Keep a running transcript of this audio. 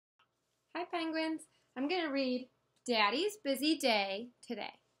Hi, penguins. I'm going to read Daddy's Busy Day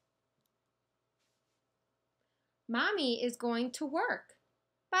today. Mommy is going to work.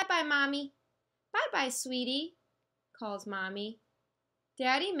 Bye-bye, Mommy. Bye-bye, sweetie, calls Mommy.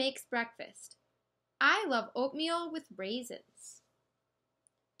 Daddy makes breakfast. I love oatmeal with raisins.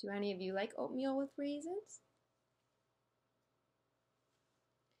 Do any of you like oatmeal with raisins?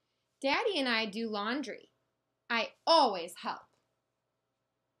 Daddy and I do laundry. I always help.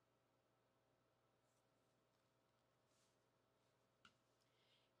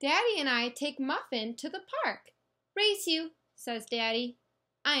 Daddy and I take Muffin to the park. Race you, says Daddy.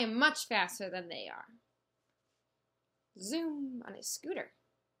 I am much faster than they are. Zoom on his scooter.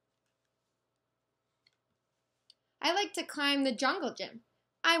 I like to climb the jungle gym.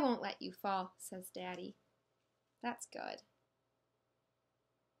 I won't let you fall, says Daddy. That's good.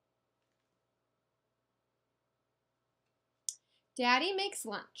 Daddy makes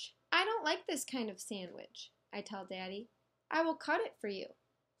lunch. I don't like this kind of sandwich, I tell Daddy. I will cut it for you,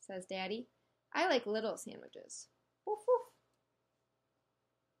 says Daddy. I like little sandwiches. Woof, woof.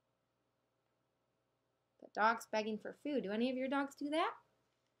 The dog's begging for food. Do any of your dogs do that?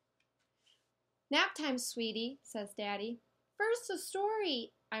 Nap time, sweetie, says Daddy. First a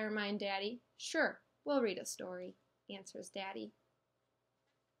story, I remind Daddy. Sure, we'll read a story, answers Daddy.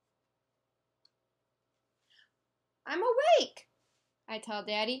 I'm awake, I tell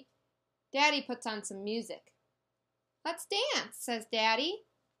Daddy. Daddy puts on some music. Let's dance, says Daddy.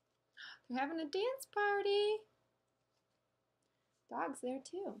 They're having a dance party. Dog's there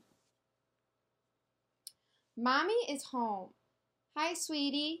too. Mommy is home. Hi,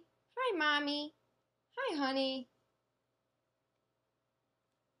 sweetie. Hi, Mommy. Hi, honey.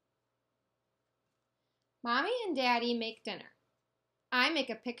 Mommy and Daddy make dinner. I make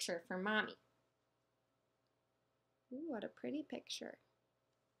a picture for Mommy. Ooh, what a pretty picture.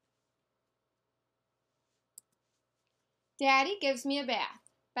 Daddy gives me a bath.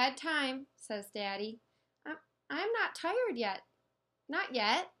 Bedtime, says Daddy. I'm not tired yet. Not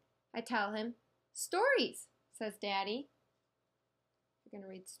yet, I tell him. Stories, says Daddy. We're going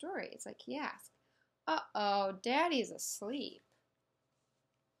to read stories like he asked. Uh-oh, Daddy's asleep.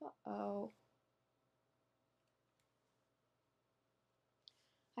 Uh-oh.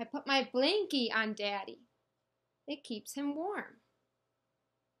 I put my blankie on Daddy. It keeps him warm.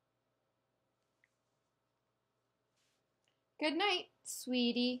 Good night,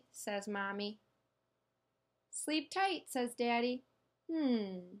 sweetie, says Mommy. Sleep tight, says Daddy.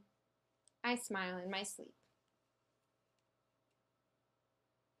 I smile in my sleep.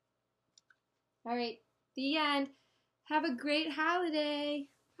 All right, the end. Have a great holiday.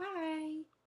 Bye.